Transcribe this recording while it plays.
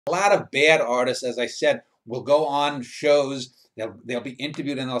A lot of bad artists, as I said, will go on shows. They'll be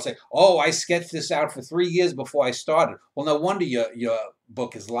interviewed and they'll say, "Oh, I sketched this out for 3 years before I started." Well, no wonder your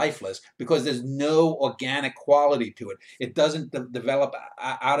book is lifeless because there's no organic quality to it. It doesn't develop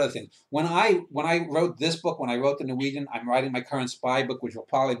out of things. When I wrote this book, when I wrote the Norwegian, I'm writing my current spy book, which will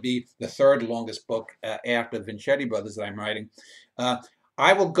probably be the third longest book after Vincetti Brothers that I'm writing. Uh,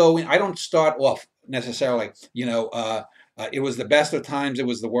 I will go in. I don't start off necessarily, it was the best of times, it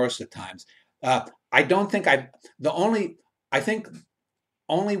was the worst of times. I don't think I, the only, I think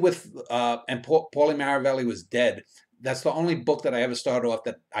only with, and Paulie Maravelli was dead. That's the only book that I ever started off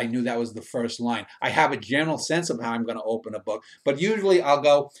that I knew that was the first line. I have a general sense of how I'm going to open a book, but usually I'll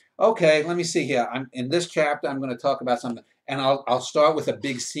go, okay, let me see here. I'm in this chapter. I'm going to talk about something, and I'll start with a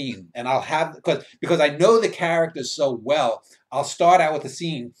big scene, and I'll have because I know the characters so well. I'll start out with a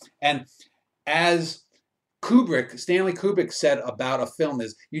scene, and as Stanley Kubrick said about a film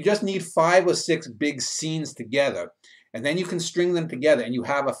is you just need 5 or 6 big scenes together, and then you can string them together and you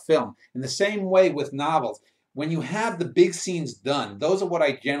have a film. In the same way with novels, when you have the big scenes done, those are what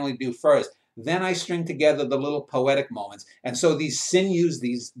I generally do first. Then I string together the little poetic moments. And so these sinews,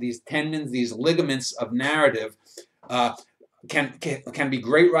 these tendons, these ligaments of narrative uh, can be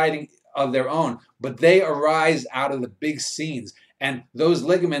great writing of their own, but they arise out of the big scenes. And those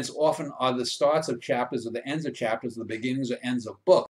ligaments often are the starts of chapters or the ends of chapters, the beginnings or ends of books.